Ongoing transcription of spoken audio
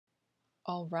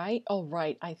All right.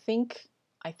 I think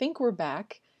we're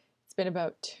back. It's been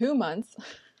about 2 months.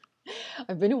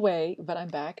 I've been away, but I'm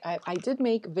back. I did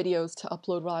make videos to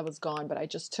upload while I was gone, but I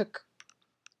just took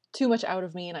too much out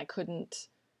of me and I couldn't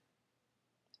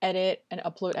edit and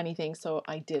upload anything, so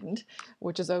I didn't,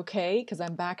 which is okay because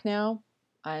I'm back now.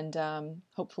 And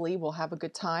hopefully we'll have a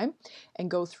good time and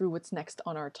go through what's next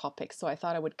on our topic. So I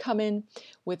thought I would come in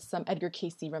with some Edgar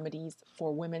Cayce remedies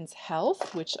for women's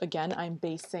health, which again I'm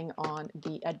basing on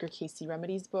the Edgar Cayce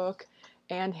remedies book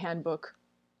and handbook,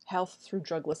 Health Through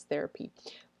Drugless Therapy,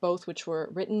 both which were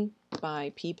written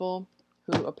by people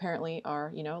who apparently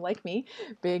are, like me,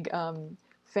 big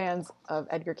fans of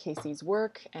Edgar Cayce's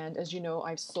work. And as you know,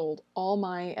 I've sold all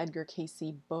my Edgar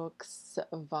Cayce books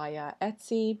via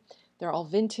Etsy. They're all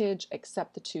vintage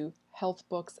except the two health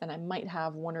books, and I might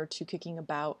have one or two kicking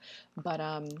about, but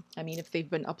I mean, if they've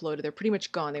been uploaded, they're pretty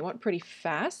much gone. They went pretty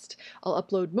fast. I'll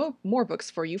upload more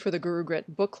books for you for the Guru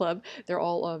Grit book club. They're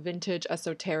all vintage,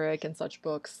 esoteric, and such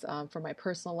books from my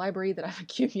personal library that I've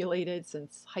accumulated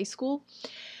since high school.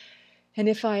 And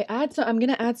if I add some, I'm going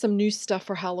to add some new stuff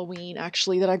for Halloween,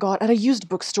 actually, that I got at a used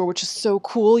bookstore, which is so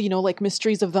cool, like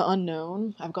Mysteries of the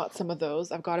Unknown. I've got some of those.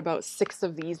 I've got about 6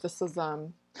 of these. This is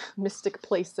Mystic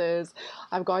Places.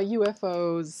 I've got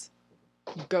UFOs,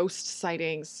 ghost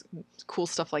sightings, cool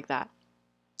stuff like that.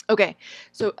 Okay,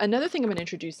 so another thing I'm going to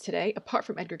introduce today, apart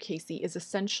from Edgar Cayce, is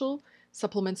Essential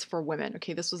Supplements for Women.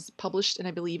 Okay, this was published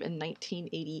I believe in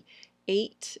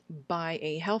 1988 by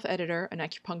a health editor, an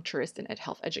acupuncturist, and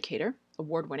health educator,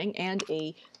 award-winning, and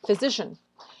a physician.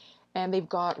 And they've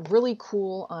got really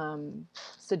cool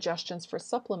suggestions for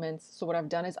supplements. So what I've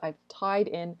done is I've tied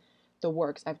in the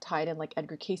works. I've tied in like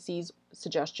Edgar Cayce's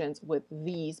suggestions with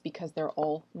these because they're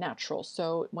all natural.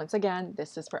 So once again,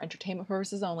 this is for entertainment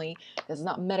purposes only. This is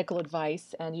not medical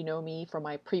advice. And you know me from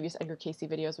my previous Edgar Cayce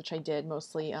videos, which I did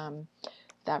mostly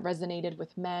that resonated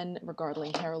with men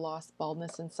regarding hair loss,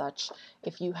 baldness, and such.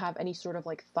 If you have any sort of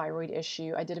like thyroid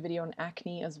issue, I did a video on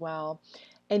acne as well.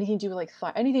 Anything to do with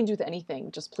like anything to do with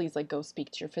anything, just please like go speak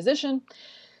to your physician,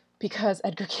 because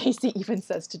Edgar Cayce even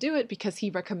says to do it because he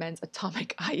recommends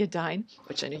atomic iodine,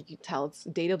 which I know you can tell it's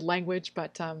dated language,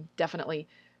 but definitely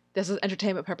this is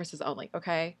entertainment purposes only,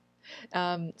 okay?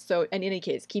 So in any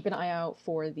case, keep an eye out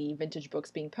for the vintage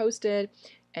books being posted.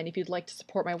 And if you'd like to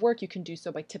support my work, you can do so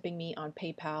by tipping me on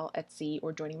PayPal, Etsy,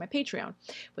 or joining my Patreon.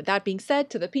 With that being said,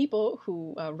 to the people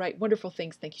who write wonderful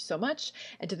things, thank you so much.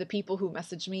 And to the people who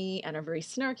message me and are very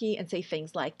snarky and say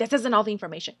things like, this isn't all the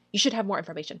information. You should have more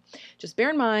information. Just bear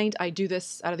in mind, I do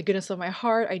this out of the goodness of my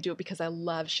heart. I do it because I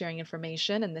love sharing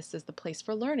information, and this is the place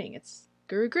for learning. It's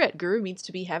Guru Grit. Guru means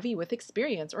to be heavy with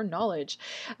experience or knowledge.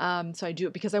 So I do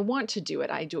it because I want to do it.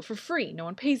 I do it for free. No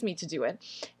one pays me to do it.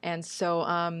 And so,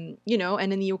 and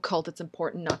in the occult, it's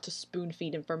important not to spoon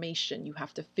feed information. You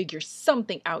have to figure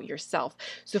something out yourself.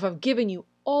 So if I've given you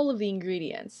all of the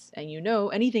ingredients and you know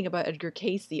anything about Edgar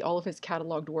Cayce, all of his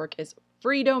cataloged work is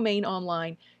free domain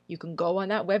online. You can go on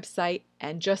that website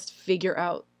and just figure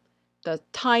out the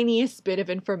tiniest bit of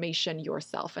information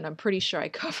yourself. And I'm pretty sure I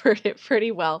covered it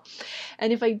pretty well.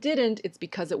 And if I didn't, it's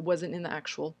because it wasn't in the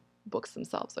actual books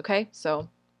themselves, okay? So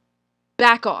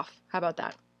back off. How about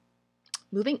that?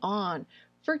 Moving on.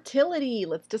 Fertility.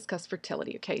 Let's discuss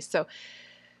fertility, okay? So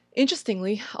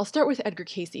interestingly, I'll start with Edgar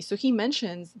Cayce. So he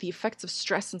mentions the effects of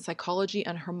stress and psychology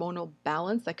and hormonal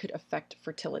balance that could affect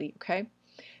fertility, okay?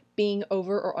 Being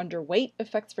over or underweight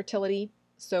affects fertility.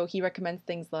 So he recommends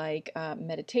things like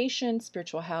meditation,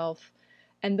 spiritual health,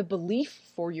 and the belief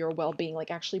for your well-being,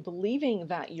 like actually believing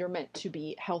that you're meant to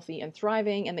be healthy and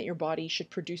thriving and that your body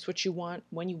should produce what you want,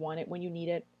 when you need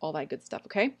it, all that good stuff,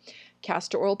 okay?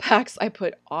 Castor oil packs, I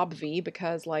put obvi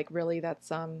because like really that's,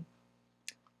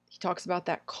 he talks about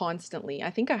that constantly.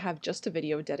 I think I have just a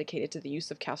video dedicated to the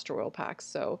use of castor oil packs,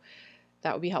 so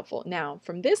that would be helpful. Now,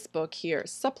 from this book here,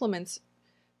 supplements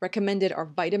recommended are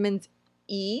vitamins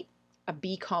E, a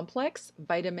B complex,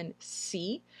 vitamin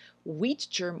C, wheat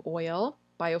germ oil,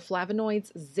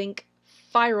 bioflavonoids, zinc,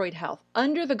 thyroid health,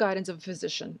 under the guidance of a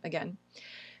physician, again.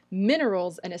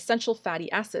 Minerals and essential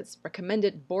fatty acids,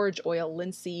 recommended borage oil,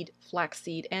 linseed,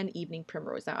 flaxseed, and evening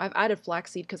primrose. Now, I've added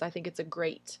flaxseed because I think it's a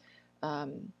great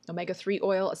omega-3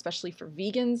 oil, especially for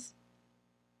vegans.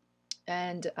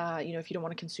 And, if you don't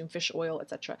want to consume fish oil,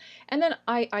 etc. And then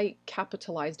I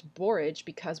capitalized borage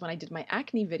because when I did my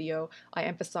acne video, I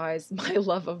emphasized my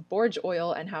love of borage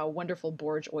oil and how wonderful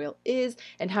borage oil is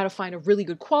and how to find a really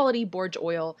good quality borage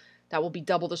oil that will be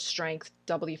double the strength,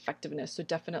 double the effectiveness. So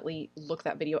definitely look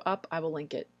that video up. I will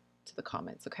link it to the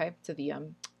comments, okay, to the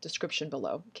description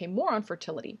below. Okay, more on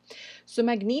fertility. So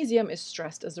magnesium is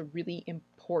stressed as a really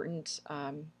important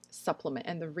supplement.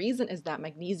 And the reason is that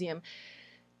magnesium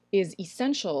is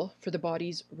essential for the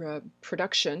body's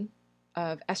production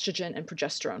of estrogen and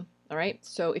progesterone. All right.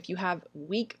 So if you have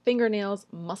weak fingernails,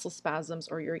 muscle spasms,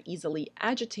 or you're easily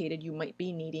agitated, you might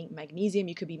be needing magnesium.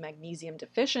 You could be magnesium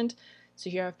deficient. So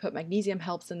here I've put magnesium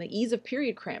helps in the ease of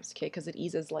period cramps, okay, because it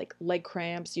eases like leg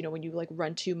cramps, you know, when you like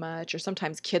run too much, or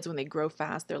sometimes kids when they grow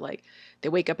fast, they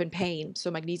wake up in pain.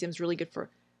 So magnesium is really good for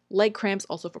leg cramps,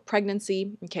 also for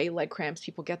pregnancy, okay, leg cramps,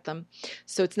 people get them.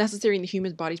 So it's necessary in the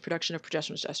human body's production of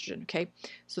progesterone and estrogen, okay?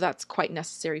 So that's quite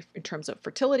necessary in terms of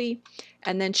fertility.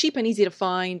 And then cheap and easy to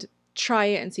find. Try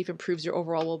it and see if it improves your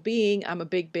overall well-being. I'm a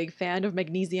big fan of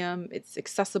magnesium. It's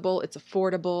accessible, it's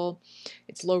affordable,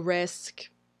 it's low risk,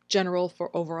 general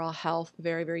for overall health.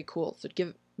 Very cool. So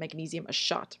give magnesium a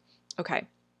shot. Okay.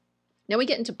 Now we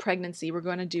get into pregnancy. We're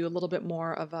going to do a little bit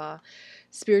more of a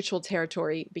spiritual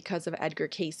territory because of Edgar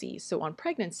Cayce. So on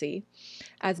pregnancy,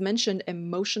 as mentioned,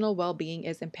 emotional well-being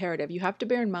is imperative. You have to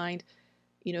bear in mind,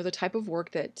 you know, the type of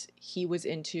work that he was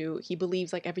into. He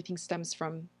believes like everything stems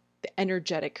from the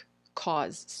energetic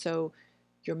cause. So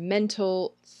your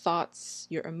mental thoughts,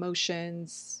 your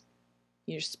emotions,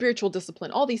 your spiritual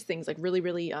discipline, all these things like really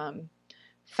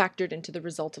factored into the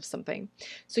result of something.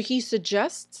 So he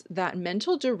suggests that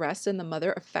mental duress in the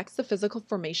mother affects the physical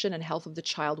formation and health of the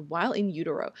child while in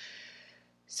utero.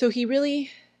 So he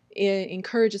really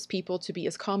encourages people to be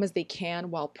as calm as they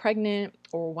can while pregnant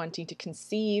or wanting to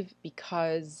conceive,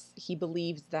 because he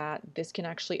believes that this can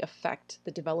actually affect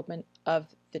the development of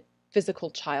the physical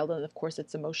child and of course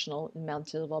its emotional and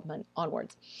mental development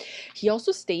onwards. He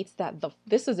also states that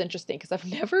this is interesting because I've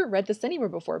never read this anywhere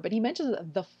before, but he mentions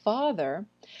that the father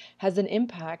has an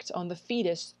impact on the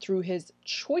fetus through his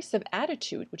choice of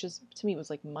attitude, which is to me was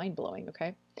like mind-blowing,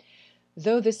 okay?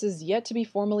 Though this is yet to be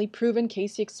formally proven,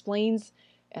 Cayce explains,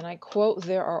 and I quote,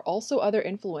 "There are also other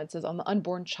influences on the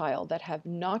unborn child that have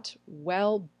not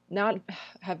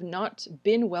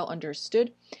been well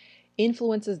understood,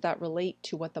 influences that relate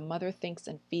to what the mother thinks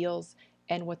and feels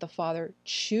and what the father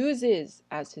chooses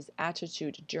as his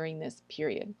attitude during this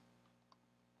period."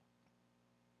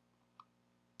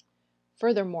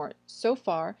 Furthermore, so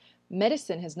far,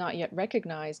 medicine has not yet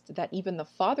recognized that even the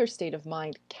father's state of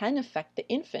mind can affect the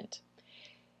infant.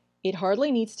 It hardly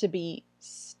needs to be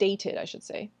stated, I should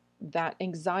say, that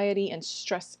anxiety and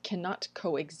stress cannot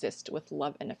coexist with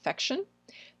love and affection.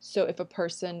 So if a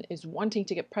person is wanting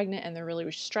to get pregnant and they're really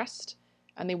stressed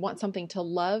and they want something to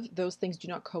love, those things do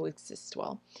not coexist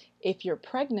well. If you're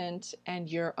pregnant and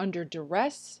you're under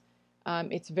duress,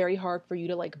 it's very hard for you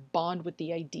to like bond with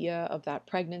the idea of that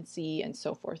pregnancy and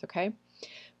so forth, okay?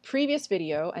 Previous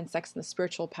video and sex in the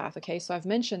spiritual path, okay? So I've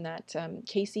mentioned that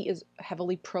Cayce is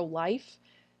heavily pro-life.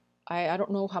 I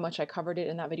don't know how much I covered it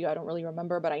in that video. I don't really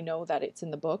remember, but I know that it's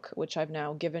in the book, which I've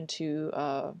now given to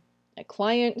a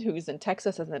client who's in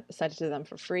Texas and sent it to them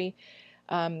for free.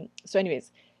 So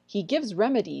anyways, he gives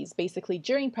remedies basically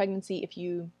during pregnancy if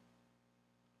you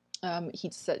he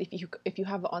said if you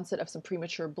have the onset of some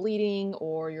premature bleeding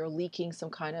or you're leaking some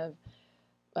kind of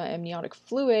amniotic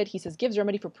fluid, he says gives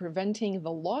remedy for preventing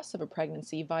the loss of a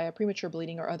pregnancy via premature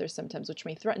bleeding or other symptoms which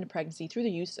may threaten a pregnancy through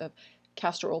the use of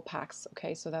castor oil packs.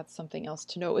 Okay, so that's something else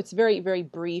to know. It's very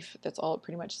brief. That's all it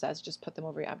pretty much says. Just put them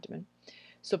over your abdomen.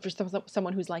 So for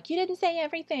someone who's like, you didn't say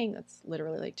everything, that's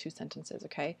literally like 2 sentences,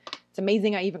 okay? It's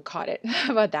amazing I even caught it.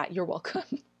 How about that? You're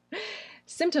welcome.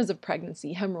 Symptoms of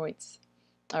pregnancy, hemorrhoids.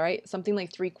 All right, something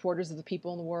like 3/4 of the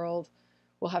people in the world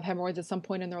will have hemorrhoids at some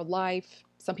point in their life.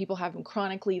 Some people have them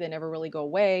chronically. They never really go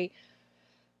away.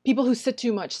 People who sit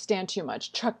too much, stand too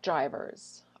much, truck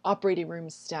drivers, operating room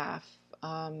staff,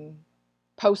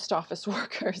 post office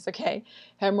workers, okay?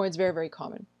 Hemorrhoids, very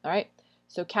common, all right?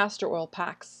 So castor oil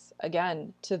packs,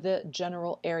 again, to the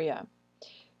general area.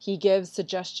 He gives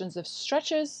suggestions of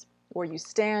stretches where you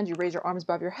stand, you raise your arms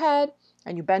above your head,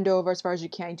 and you bend over as far as you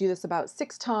can. You do this about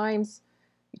 6 times.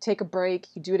 You take a break,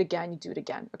 you do it again,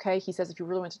 okay? He says if you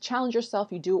really want to challenge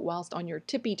yourself, you do it whilst on your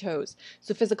tippy toes.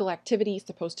 So physical activity is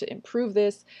supposed to improve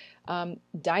this.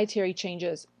 Dietary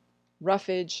changes,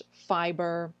 roughage,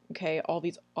 fiber, okay, all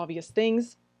these obvious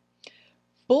things.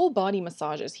 Full body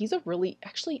massages. He's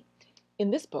actually,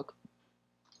 in this book,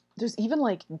 there's even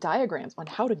like diagrams on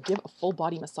how to give a full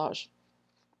body massage.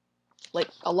 Like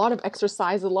a lot of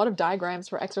exercises, a lot of diagrams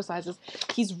for exercises.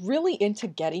 He's really into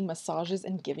getting massages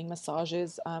and giving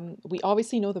massages. We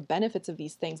obviously know the benefits of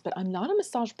these things, but I'm not a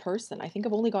massage person. I think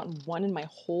I've only gotten one in my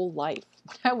whole life.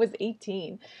 I was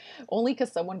 18, only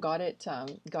because someone got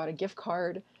a gift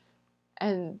card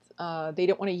and they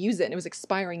didn't want to use it and it was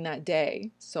expiring that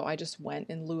day. So I just went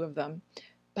in lieu of them.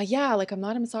 But yeah, like I'm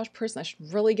not a massage person. I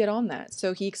should really get on that.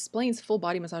 So he explains full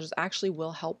body massages actually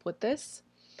will help with this.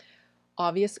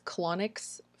 Obvious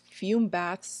colonics, fume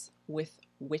baths with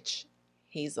witch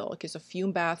hazel. Okay, so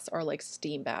fume baths are like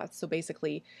steam baths. So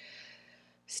basically,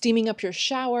 steaming up your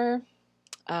shower,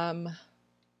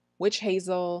 witch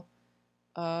hazel,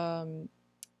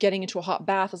 getting into a hot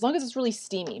bath, as long as it's really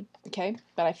steamy. Okay,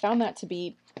 but I found that to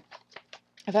be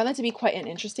quite an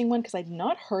interesting one because I'd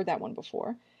not heard that one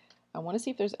before. I want to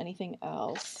see if there's anything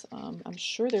else. I'm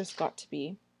sure there's got to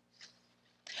be.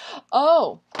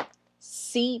 Oh,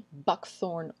 sea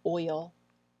buckthorn oil.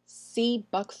 Sea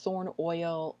buckthorn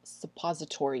oil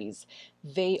suppositories.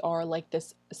 They are like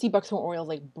this. Sea buckthorn oil is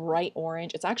like bright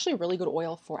orange. It's actually a really good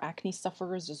oil for acne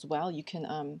sufferers as well. You can,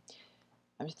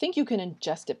 I think you can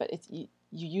ingest it, but it's you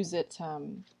use it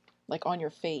like on your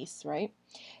face, right?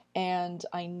 And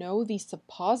I know these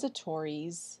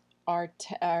suppositories are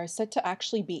said to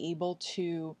actually be able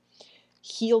to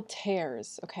heal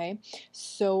tears. Okay,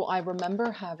 so I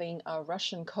remember having a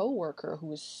Russian coworker who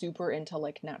was super into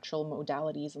like natural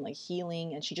modalities and like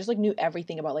healing, and she just like knew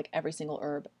everything about like every single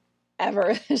herb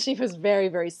ever. She was very,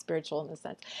 very spiritual in this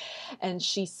sense, and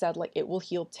she said like it will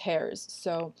heal tears.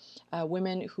 So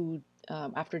women who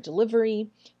after delivery,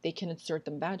 they can insert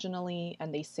them vaginally,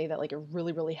 and they say that like it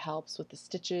really, really helps with the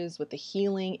stitches, with the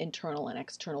healing, internal and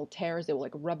external tears. They will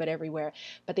like rub it everywhere,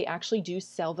 but they actually do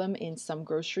sell them in some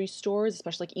grocery stores,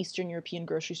 especially like Eastern European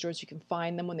grocery stores. You can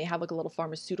find them when they have like a little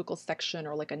pharmaceutical section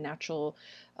or like a natural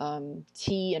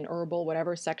tea and herbal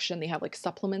whatever section. They have like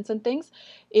supplements and things.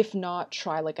 If not,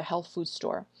 try like a health food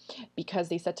store, because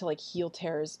they said to like heal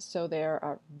tears. So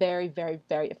they're very, very,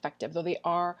 very effective, though they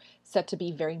are said to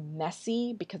be very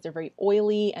messy because they're very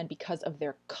oily and because of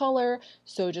their color.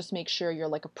 So just make sure you're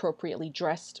like appropriately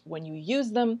dressed when you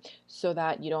use them so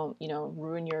that you don't,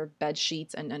 ruin your bed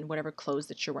sheets and whatever clothes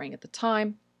that you're wearing at the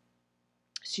time.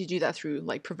 So you do that through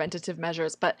like preventative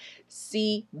measures. But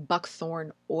sea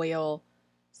buckthorn oil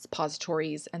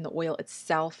suppositories and the oil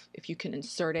itself, if you can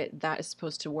insert it, that is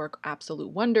supposed to work absolute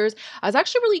wonders. I was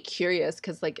actually really curious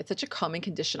because like it's such a common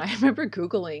condition. I remember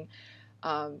Googling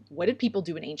what did people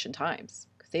do in ancient times?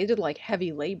 Because they did like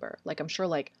heavy labor. Like I'm sure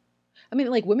like, I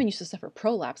mean, like women used to suffer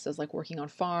prolapses, like working on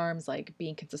farms, like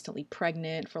being consistently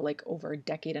pregnant for like over a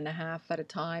decade and a half at a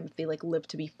time. If they like lived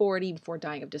to be 40 before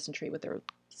dying of dysentery with their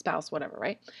spouse, whatever,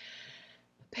 right?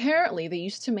 Apparently they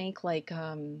used to make like,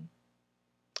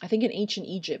 I think in ancient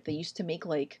Egypt, they used to make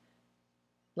like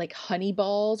honey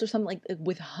balls or something, like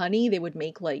with honey, they would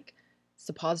make like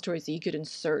suppositories that you could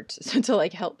insert to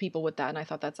like help people with that. And I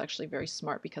thought that's actually very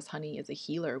smart because honey is a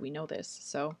healer. We know this.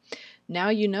 So now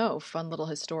you know, fun little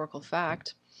historical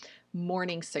fact.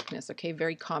 Morning sickness, okay,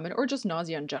 very common, or just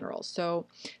nausea in general. So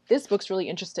this book's really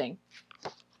interesting.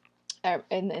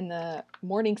 In the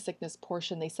morning sickness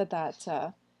portion, they said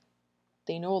that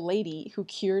they know a lady who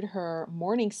cured her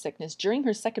morning sickness during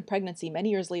her second pregnancy. Many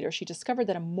years later, she discovered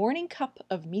that a morning cup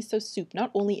of miso soup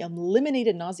not only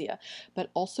eliminated nausea,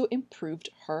 but also improved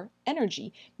her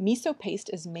energy. Miso paste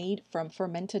is made from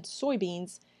fermented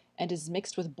soybeans and is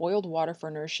mixed with boiled water for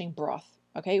nourishing broth.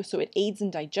 Okay, so it aids in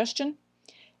digestion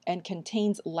and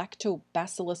contains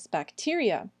lactobacillus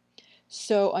bacteria.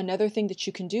 So another thing that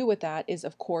you can do with that is,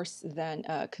 of course, then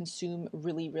consume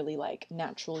really, really like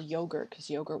natural yogurt, because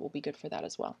yogurt will be good for that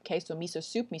as well. Okay, so miso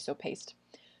soup, miso paste.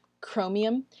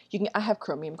 Chromium, I have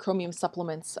chromium. Chromium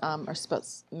supplements are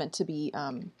meant to be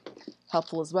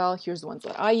helpful as well. Here's the ones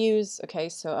that I use. Okay,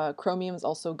 so chromium is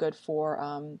also good for,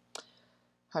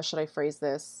 how should I phrase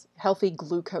this? Healthy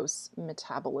glucose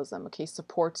metabolism. Okay,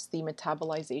 supports the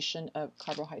metabolization of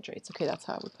carbohydrates. Okay, that's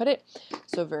how I would put it.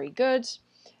 So very good.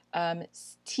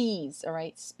 Teas, all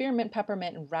right, spearmint,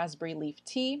 peppermint, and raspberry leaf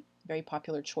tea, very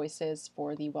popular choices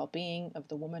for the well-being of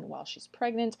the woman while she's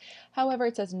pregnant. However,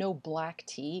 it says no black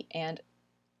tea and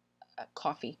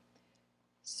coffee.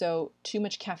 So too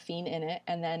much caffeine in it,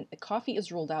 and then the coffee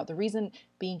is ruled out. The reason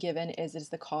being given is it's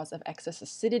the cause of excess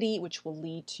acidity, which will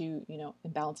lead to,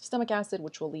 imbalance of stomach acid,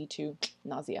 which will lead to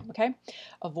nausea, okay?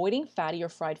 Avoiding fatty or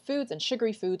fried foods and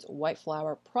sugary foods, white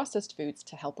flour, processed foods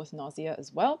to help with nausea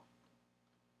as well.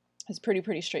 It's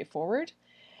pretty straightforward.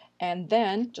 And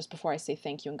then, just before I say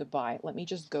thank you and goodbye, let me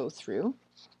just go through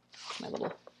my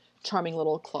little charming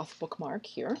little cloth bookmark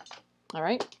here. All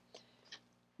right.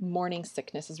 Morning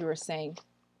sickness, as we were saying.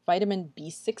 Vitamin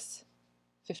B6,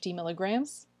 50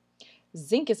 milligrams.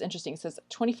 Zinc is interesting. It says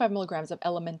 25 milligrams of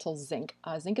elemental zinc.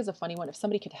 Zinc is a funny one. If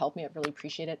somebody could help me, I'd really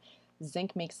appreciate it.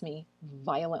 Zinc makes me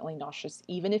violently nauseous,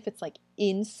 even if it's like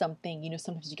in something.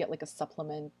 Sometimes you get like a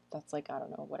supplement that's like, I don't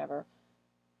know, whatever.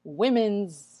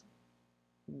 Women's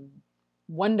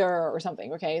wonder or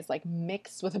something, okay? It's like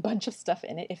mixed with a bunch of stuff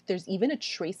in it. If there's even a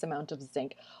trace amount of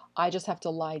zinc, I just have to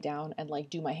lie down and like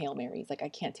do my Hail Marys. Like I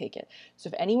can't take it. So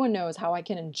if anyone knows how I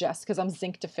can ingest, because I'm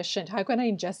zinc deficient, how can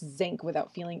I ingest zinc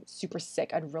without feeling super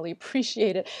sick? I'd really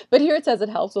appreciate it. But here it says it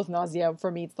helps with nausea. For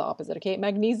me, it's the opposite, okay?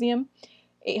 Magnesium,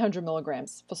 800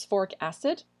 milligrams. Phosphoric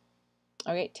acid,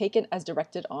 okay, taken as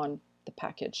directed on the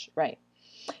package, right?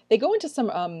 They go into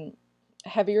some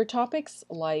heavier topics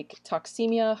like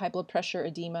toxemia, high blood pressure,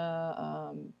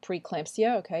 edema,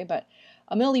 preeclampsia, okay, but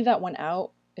I'm going to leave that one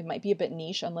out. It might be a bit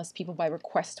niche unless people by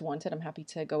request want it. I'm happy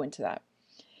to go into that.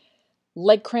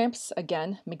 Leg cramps,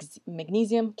 again,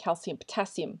 magnesium, calcium,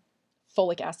 potassium,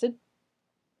 folic acid.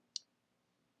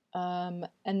 And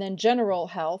then general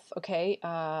health, okay,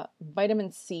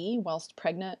 vitamin C whilst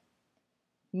pregnant,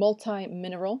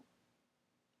 multi-mineral,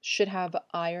 should have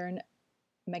iron,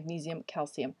 magnesium,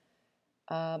 calcium.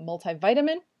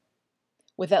 Multivitamin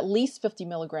with at least 50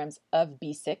 milligrams of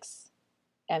B6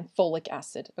 and folic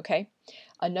acid, okay?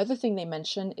 Another thing they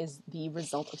mention is the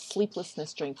result of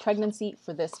sleeplessness during pregnancy.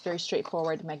 For this, very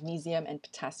straightforward, magnesium and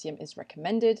potassium is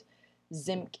recommended,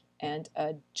 zinc and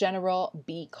a general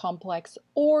B complex,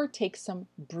 or take some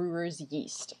brewer's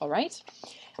yeast, all right?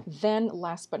 Then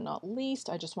last but not least,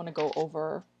 I just want to go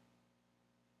over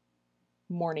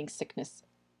morning sickness.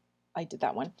 I did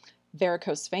that one.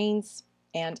 Varicose veins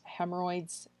and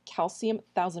hemorrhoids, calcium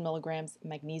 1000 milligrams,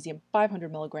 magnesium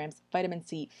 500 milligrams, vitamin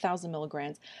C 1000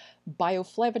 milligrams,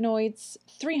 bioflavonoids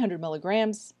 300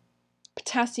 milligrams,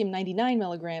 potassium 99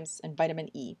 milligrams, and vitamin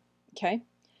E. Okay.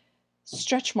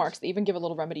 Stretch marks, they even give a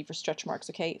little remedy for stretch marks.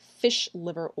 Okay. Fish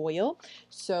liver oil.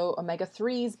 So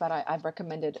omega-3s, but I've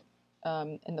recommended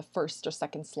in the first or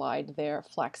second slide there,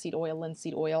 flaxseed oil,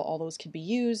 linseed oil, all those could be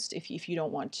used if you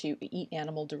don't want to eat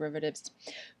animal derivatives.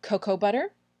 Cocoa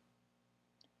butter,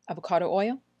 avocado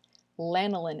oil,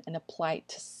 lanolin, and apply it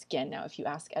to skin. Now, if you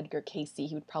ask Edgar Cayce,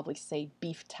 he would probably say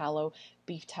beef tallow.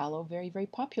 Beef tallow, very, very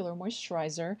popular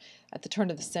moisturizer at the turn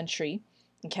of the century.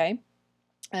 Okay.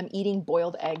 Eating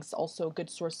boiled eggs, also a good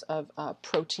source of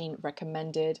protein,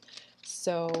 recommended.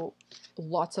 So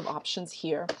lots of options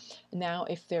here. Now,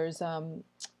 if there's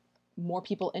more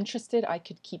people interested, I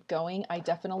could keep going. I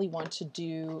definitely want to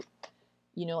do,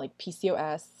 you know, like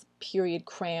PCOS, period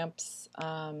cramps,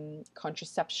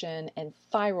 contraception, and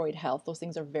thyroid health. Those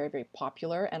things are very, very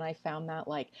popular. And I found that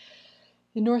like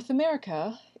in North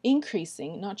America,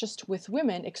 increasing, not just with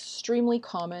women, extremely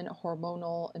common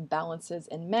hormonal imbalances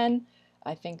in men.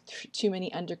 I think too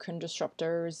many endocrine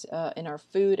disruptors in our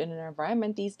food and in our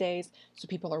environment these days. So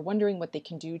people are wondering what they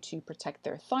can do to protect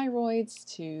their thyroids,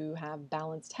 to have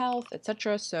balanced health,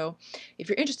 etc. So if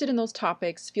you're interested in those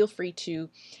topics, feel free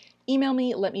to email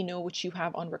me, let me know what you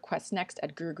have on request next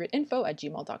at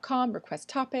gurugritinfo@gmail.com. Request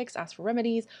topics, ask for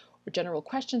remedies, or general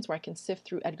questions where I can sift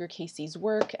through Edgar Cayce's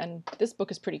work. And this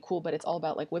book is pretty cool, but it's all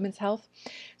about like women's health.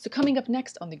 So coming up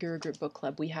next on the Guru Grit Book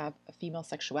Club, we have female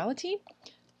sexuality,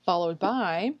 followed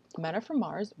by Men Are From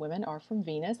Mars, Women Are From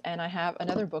Venus, and I have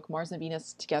another book, Mars and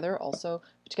Venus Together, also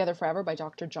Together Forever by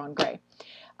Dr. John Gray.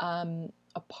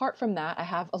 Apart from that, I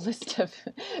have a list of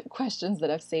questions that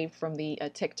I've saved from the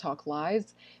TikTok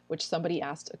lives, which somebody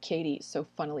asked, Katie so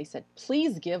funnily said,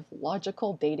 please give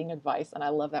logical dating advice. And I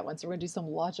love that one. So we're going to do some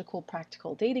logical,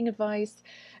 practical dating advice,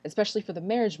 especially for the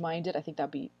marriage-minded. I think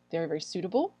that'd be very, very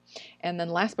suitable. And then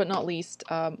last but not least,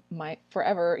 my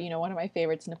forever, you know, one of my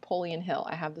favorites, Napoleon Hill.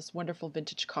 I have this wonderful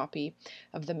vintage copy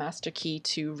of The Master Key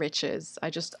to Riches. I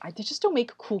just don't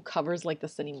make cool covers like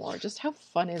this anymore. Just how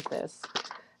fun is this?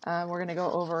 We're going to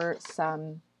go over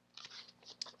some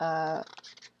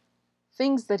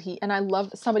things that and I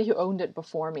love somebody who owned it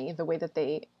before me, the way that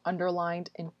they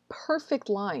underlined in perfect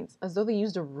lines, as though they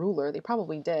used a ruler. They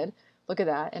probably did. Look at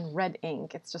that, in red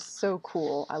ink. It's just so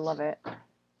cool. I love it.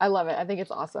 I love it. I think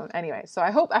it's awesome. Anyway, so I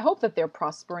hope that they're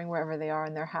prospering wherever they are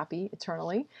and they're happy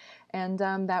eternally, and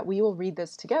that we will read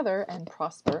this together and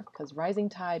prosper, because rising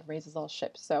tide raises all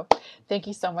ships. So thank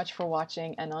you so much for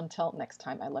watching, and until next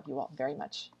time, I love you all very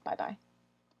much. Bye-bye.